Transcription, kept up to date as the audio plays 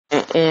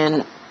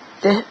In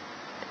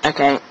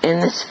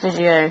this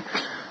video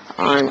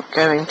I'm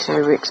going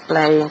to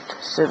explain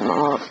some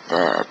of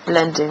the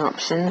blending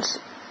options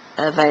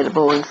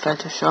available in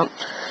Photoshop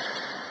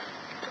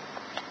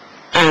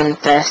and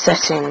their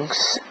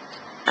settings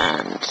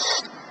and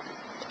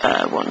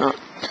whatnot.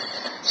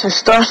 So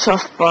start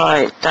off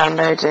by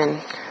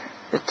downloading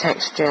the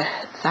texture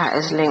that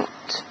is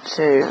linked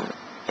to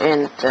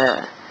in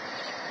the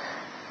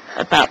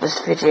about this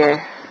video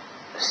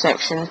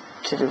section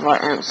to the right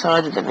hand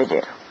side of the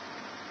video.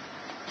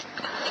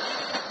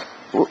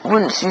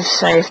 Once you've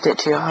saved it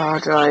to your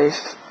hard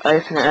drive,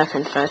 open it up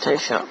in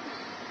Photoshop.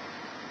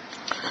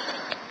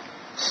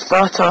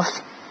 Start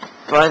off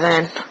by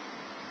then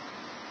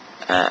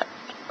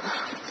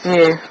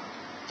view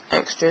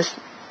extras,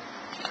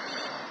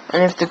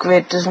 and if the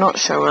grid does not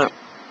show up,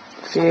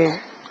 view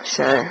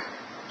show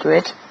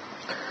grid.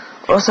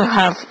 Also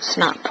have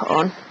snap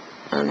on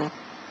and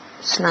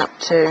snap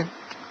to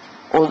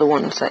all the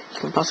ones that you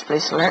can possibly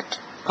select,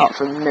 apart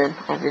from none,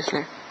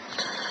 obviously.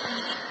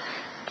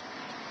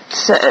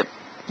 Set up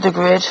the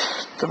grid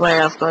the way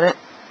I've got it,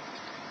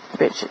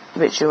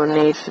 which you will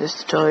need for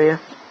this tutorial,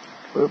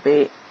 will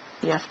be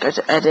you have to go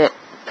to Edit,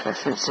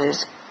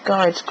 Preferences,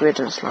 Guides, Grid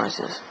and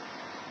Slices.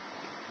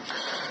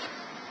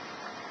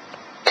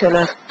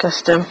 Colour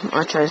Custom,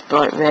 I chose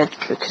bright red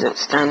because it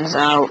stands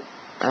out.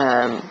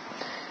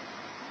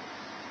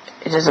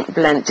 It doesn't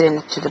blend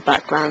into the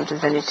background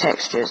of any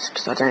textures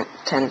because I don't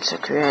tend to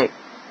create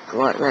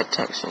bright red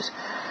textures.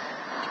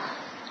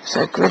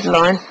 So grid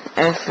line,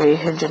 every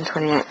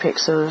 128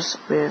 pixels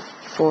with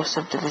 4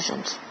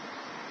 subdivisions.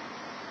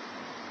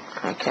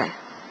 Okay.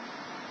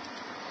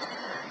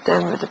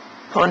 Then with the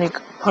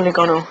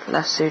polygonal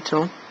lasso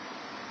tool,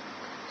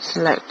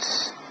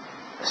 select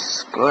a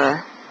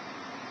square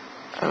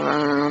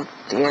around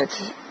the edge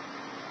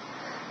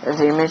of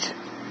the image,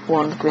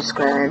 one grid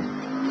square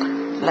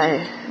in,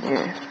 layer,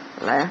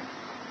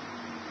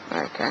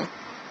 okay.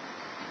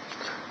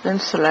 Then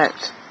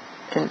select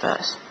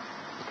inverse.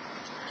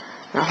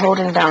 Now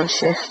holding down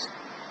shift,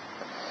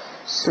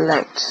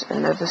 select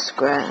another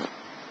square,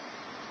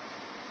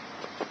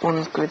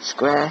 one grid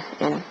square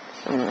in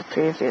from the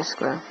previous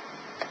square,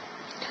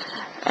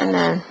 and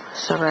then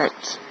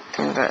select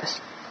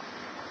inverse.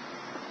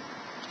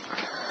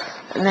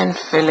 And then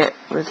fill it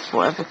with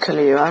whatever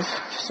colour you have.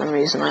 For some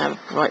reason I have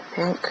bright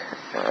pink,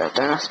 don't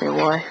ask me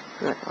why,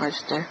 but I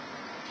just do.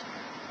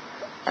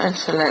 And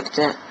select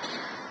it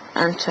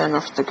and turn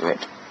off the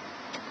grid.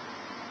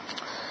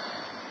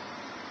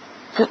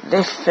 Put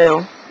the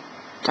fill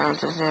down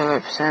to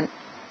 0%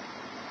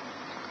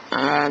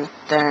 and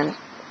then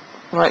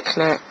right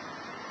click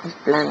with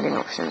blending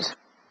options.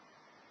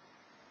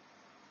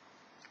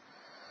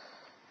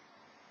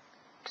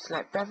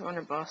 Select bevel and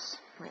emboss,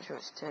 make sure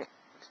it's ticked,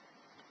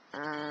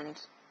 and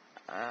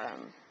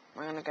I'm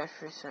going to go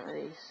through some of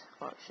these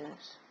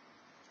options.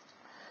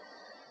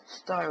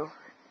 Style,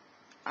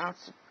 I'm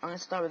going to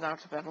start with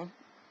outer bevel.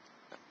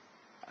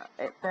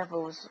 It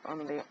bevels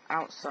on the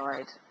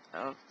outside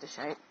of the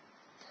shape,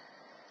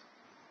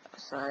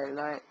 so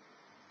like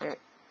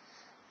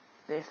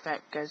the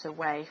effect goes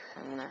away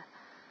from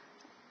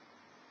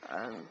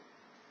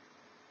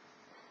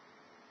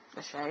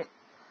the shape.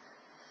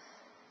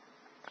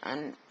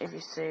 And if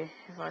you see,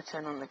 if I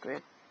turn on the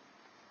grid,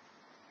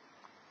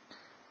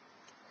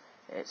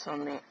 it's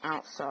on the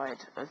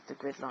outside of the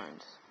grid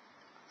lines.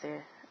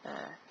 The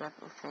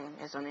bevel thing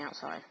is on the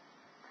outside.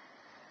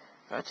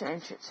 If I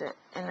change it to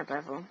inner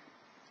bevel,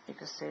 you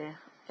can see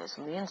it's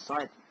on the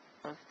inside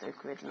of the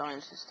grid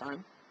lines this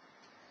time,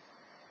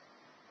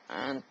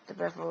 and the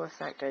bevel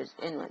effect goes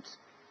inwards.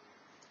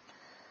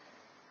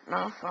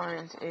 Now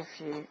find if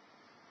you're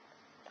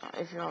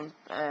on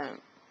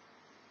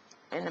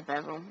inner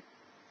bevel,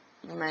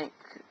 you make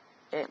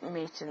it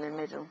meet in the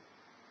middle.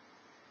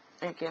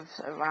 It gives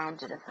a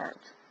rounded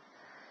effect.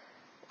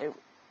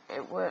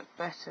 It worked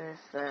better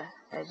if the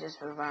edges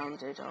were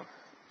rounded off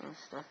and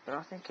stuff, but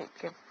I think it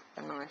gives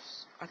a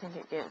nice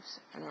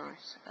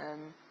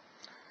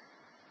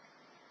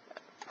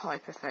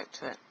pipe effect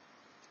to it.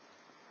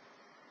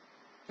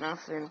 Now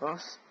for the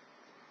emboss,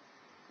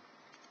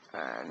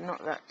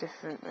 not that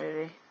different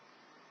really.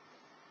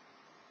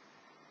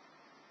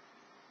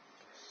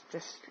 It's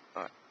just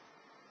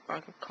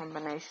like a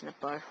combination of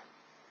both.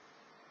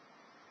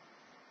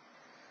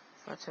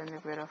 If I turn the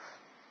grid off,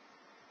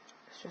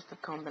 it's just a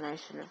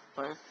combination of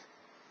both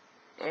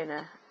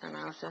inner and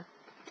outer.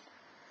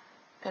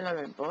 Pillow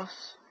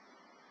emboss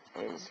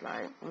is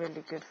like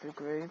really good for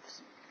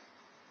grooves,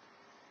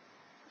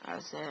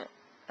 as it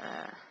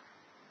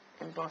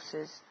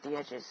embosses the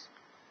edges.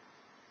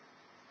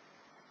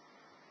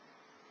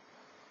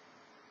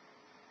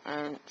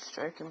 And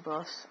stroke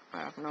emboss,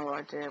 I have no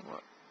idea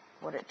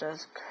what it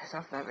does because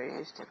I've never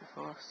used it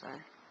before, so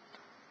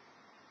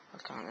I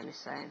can't really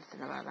say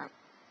anything about that.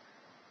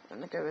 I'm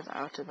going to go with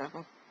outer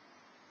bevel.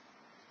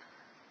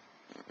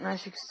 And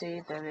as you can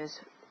see, there is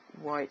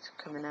white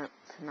coming up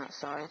from that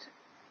side,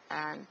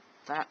 and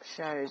that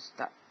shows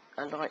that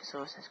a light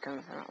source is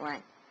coming from that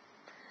way.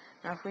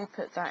 Now if we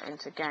put that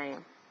into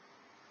game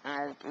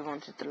and we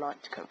wanted the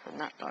light to come from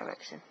that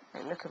direction.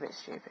 It looked a bit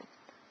stupid.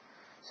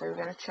 So we're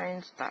going to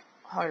change that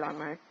highlight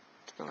mode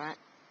to the right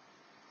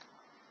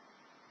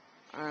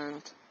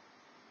and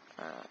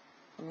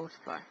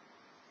multiply.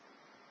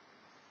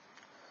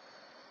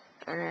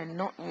 And then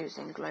not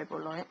using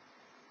global light,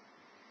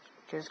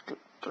 because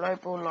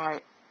global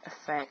light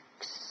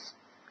affects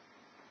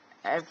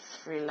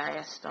every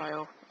layer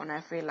style on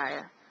every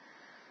layer,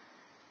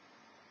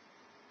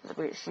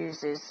 which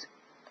uses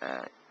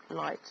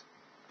light,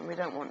 and we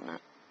don't want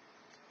that,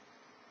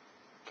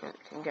 because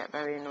it can get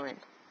very annoying.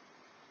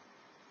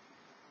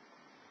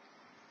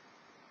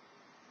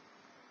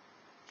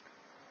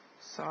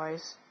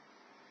 Size,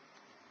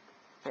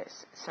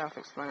 it's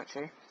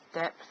self-explanatory.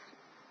 Depth,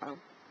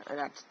 it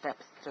adds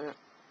depth to it.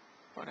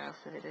 What else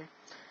would it do?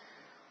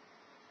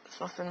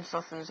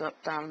 Softens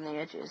up down the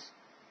edges.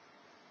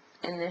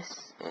 In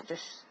this, it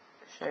just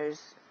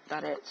shows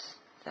that it's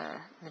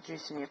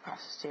reducing the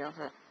opacity of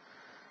it.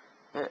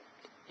 But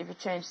if you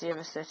change the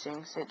other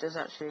settings, it does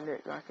actually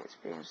look like it's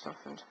being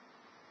softened.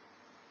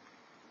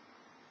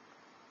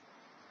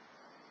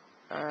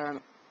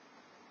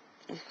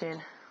 You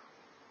can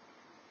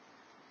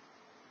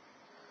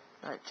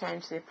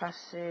change the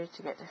opacity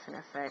to get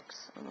different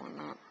effects and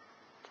whatnot.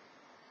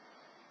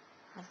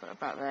 I've got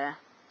about there.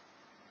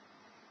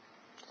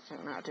 I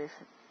think that'll do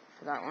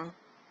for that one.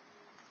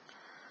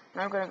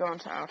 Now I'm going to go on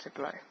to outer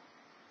glow.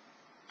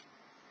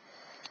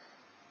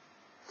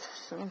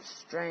 For some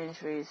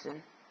strange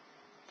reason,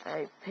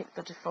 I picked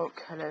the default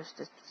colour as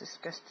this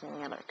disgusting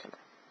yellow colour.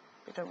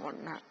 We don't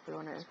want that, we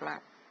want it as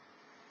black.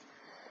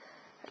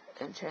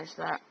 And change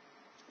that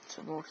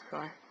to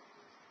multiply.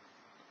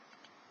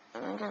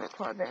 And then give it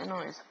quite a bit of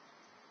noise.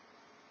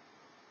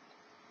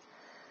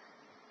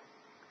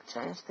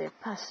 Change the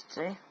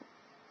opacity,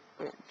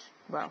 which,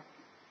 well,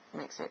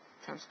 makes it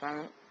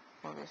transparent,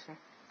 obviously,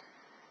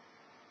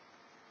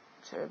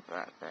 to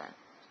about there,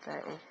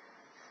 30.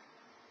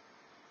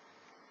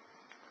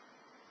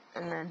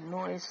 And then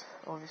noise,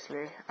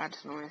 obviously,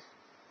 adds noise.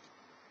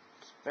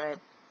 Spread.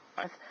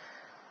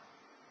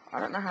 I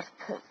don't know how to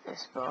put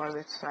this, but I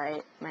would say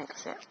it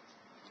makes it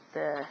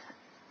the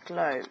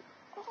glow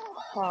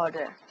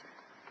harder.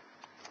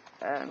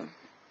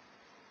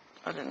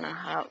 I don't know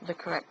how the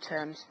correct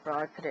terms, but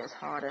I put it as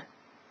harder.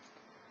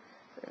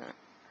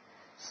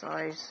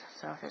 Size,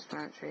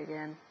 self-explanatory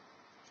again,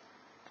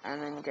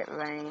 and then you get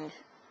range.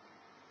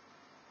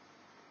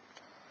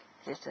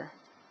 Jitter.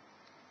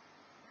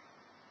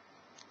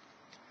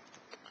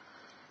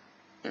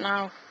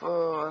 Now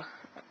for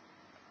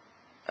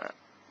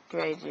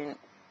gradient.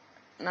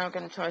 Now I'm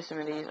going to try some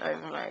of these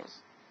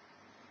overlays.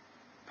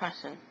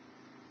 Pattern.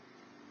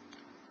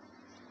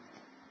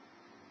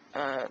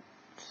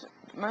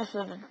 Most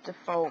of the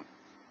default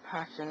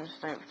patterns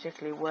don't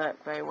particularly work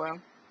very well,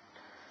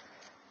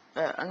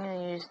 but I'm going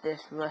to use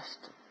this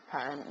rust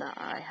pattern that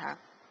I have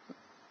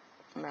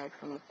made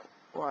from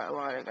quite a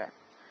while ago.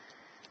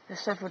 There's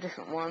several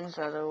different ones,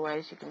 other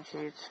ways you can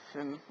choose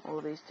from all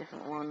these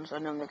different ones. I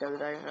normally go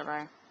with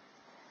overlay.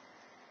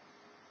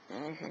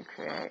 And you can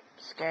create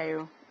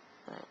scale,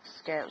 that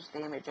scales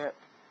the image up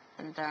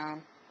and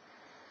down.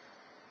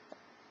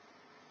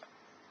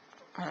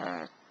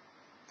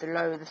 The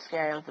lower the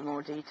scale, the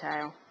more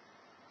detail.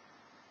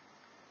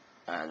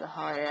 The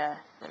higher,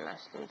 the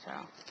less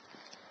detail.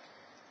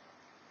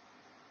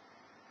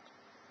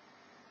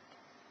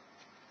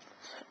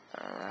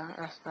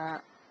 That's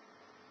that.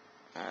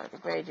 The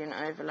gradient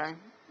overlay.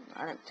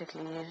 I don't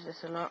particularly use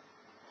this a lot.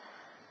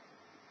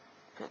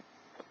 Put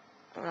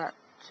that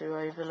to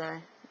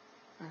overlay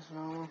as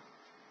normal.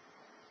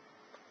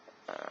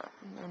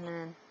 And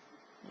then,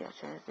 yeah,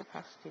 change the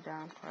opacity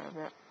down quite a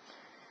bit.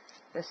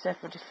 There's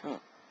several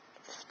different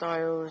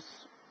styles.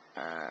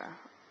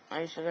 I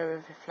usually go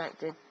with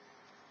reflected.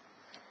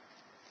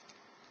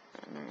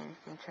 And then you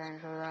can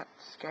change all that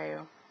to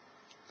scale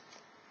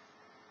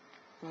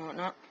and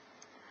whatnot.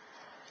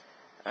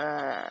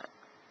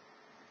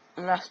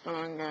 Last one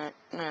I'm going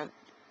to, no,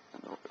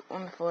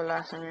 one before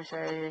last I'm going to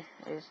show you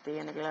is the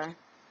inner glow.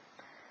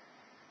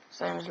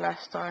 Same as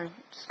last time,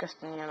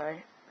 disgusting yellow,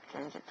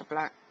 change it to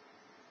black.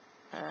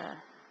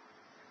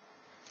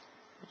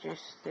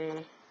 Reduce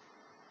the,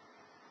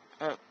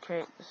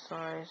 create the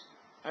size.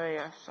 Oh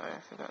yeah, sorry,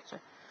 I forgot to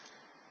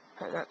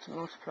put that to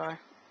multiply.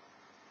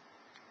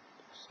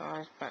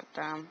 Size back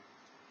down.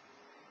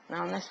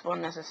 Now on this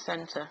one there's a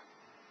center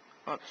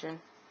option,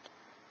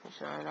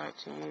 which I like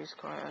to use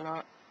quite a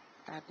lot.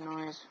 Add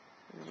noise,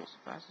 reduce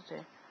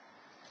opacity.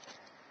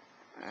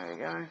 There we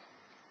go.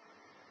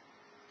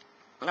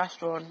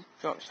 Last one,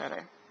 drop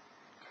shadow.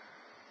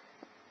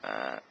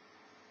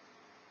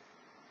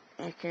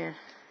 You can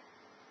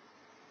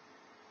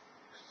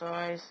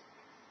size,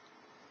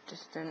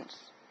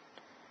 distance.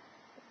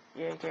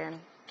 Yeah, again,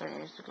 don't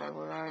use the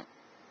global light.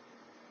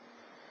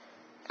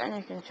 And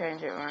you can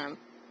change it around.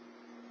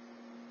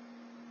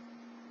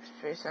 It's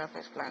pretty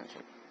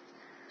self-explanatory.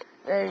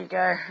 There you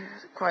go,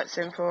 quite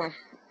simple.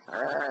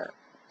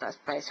 That's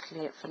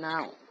basically it for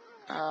now.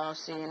 I'll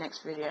see you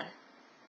next video.